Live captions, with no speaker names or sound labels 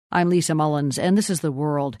I'm Lisa Mullins, and this is The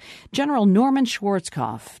World. General Norman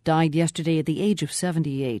Schwarzkopf died yesterday at the age of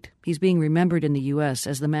 78. He's being remembered in the U.S.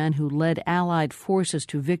 as the man who led Allied forces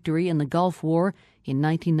to victory in the Gulf War in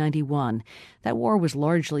 1991. That war was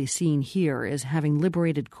largely seen here as having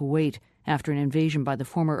liberated Kuwait after an invasion by the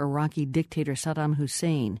former Iraqi dictator Saddam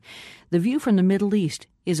Hussein. The view from the Middle East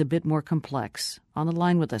is a bit more complex. On the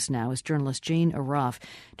line with us now is journalist Jane Araf.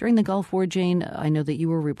 During the Gulf War, Jane, I know that you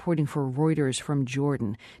were reporting for Reuters from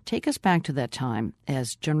Jordan. Take us back to that time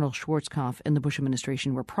as General Schwarzkopf and the Bush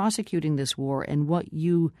administration were prosecuting this war and what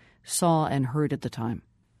you saw and heard at the time.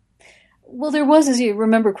 Well, there was, as you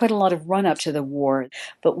remember, quite a lot of run-up to the war.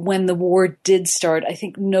 But when the war did start, I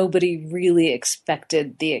think nobody really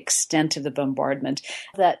expected the extent of the bombardment.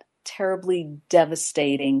 That terribly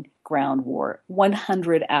devastating ground war,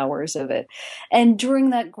 100 hours of it. And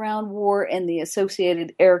during that ground war and the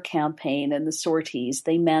associated air campaign and the sorties,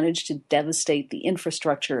 they managed to devastate the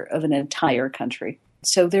infrastructure of an entire country.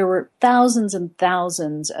 So there were thousands and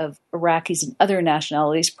thousands of Iraqis and other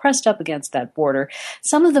nationalities pressed up against that border,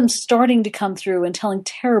 some of them starting to come through and telling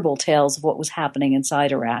terrible tales of what was happening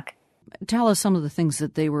inside Iraq. Tell us some of the things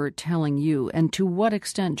that they were telling you, and to what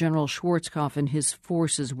extent General Schwarzkopf and his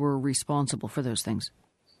forces were responsible for those things.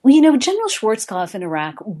 Well, General Schwarzkopf in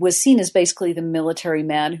Iraq was seen as basically the military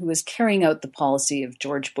man who was carrying out the policy of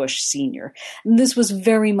George Bush Sr. And this was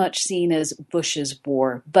very much seen as Bush's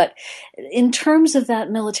war. But in terms of that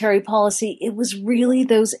military policy, it was really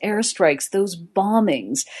those airstrikes, those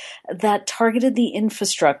bombings that targeted the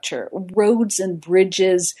infrastructure, roads and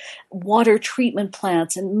bridges, water treatment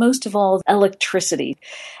plants, and most of all, electricity.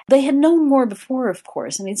 They had known war before, of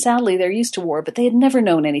course. Sadly, they're used to war, but they had never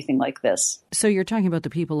known anything like this. So you're talking about the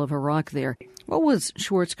people of Iraq there. What was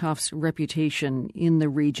Schwarzkopf's reputation in the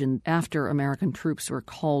region after American troops were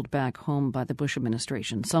called back home by the Bush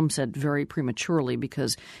administration? Some said very prematurely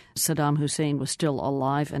because Saddam Hussein was still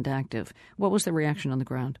alive and active. What was the reaction on the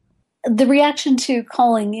ground? The reaction to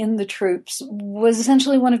calling in the troops was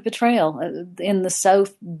essentially one of betrayal. In the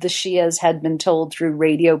south, the Shias had been told through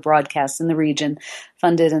radio broadcasts in the region,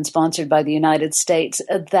 funded and sponsored by the United States,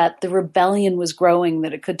 that the rebellion was growing,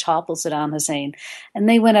 that it could topple Saddam Hussein. And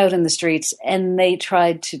they went out in the streets and they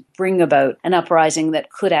tried to bring about an uprising that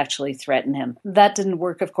could actually threaten him. That didn't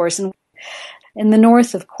work, of course. And in the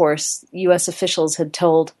north, of course, U.S. officials had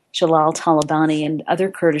told Jalal Talabani and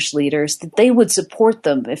other Kurdish leaders that they would support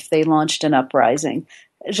them if they launched an uprising.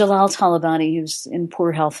 Jalal Talabani, who's in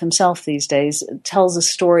poor health himself these days, tells a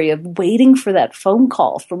story of waiting for that phone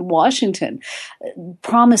call from Washington,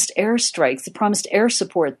 promised airstrikes, promised air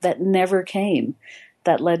support that never came.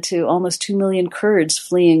 That led to almost 2 million Kurds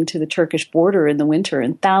fleeing to the Turkish border in the winter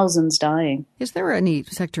and thousands dying. Is there any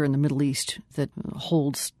sector in the Middle East that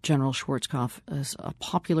holds General Schwarzkopf as a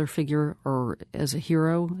popular figure or as a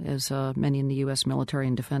hero, as many in the U.S. military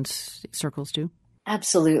and defense circles do?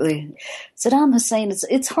 Absolutely. Saddam Hussein,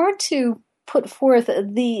 it's hard to put forth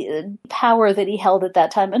the power that he held at that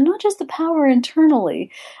time, and not just the power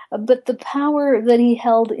internally, but the power that he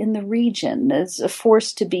held in the region as a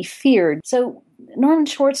force to be feared. So Norman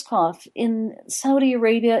Schwarzkopf in Saudi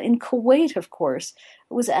Arabia, in Kuwait, of course,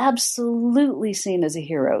 was absolutely seen as a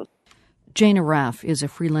hero. Jane Araf is a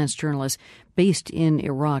freelance journalist based in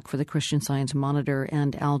Iraq for the Christian Science Monitor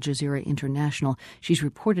and Al Jazeera International. She's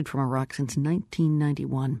reported from Iraq since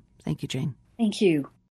 1991. Thank you, Jane. Thank you.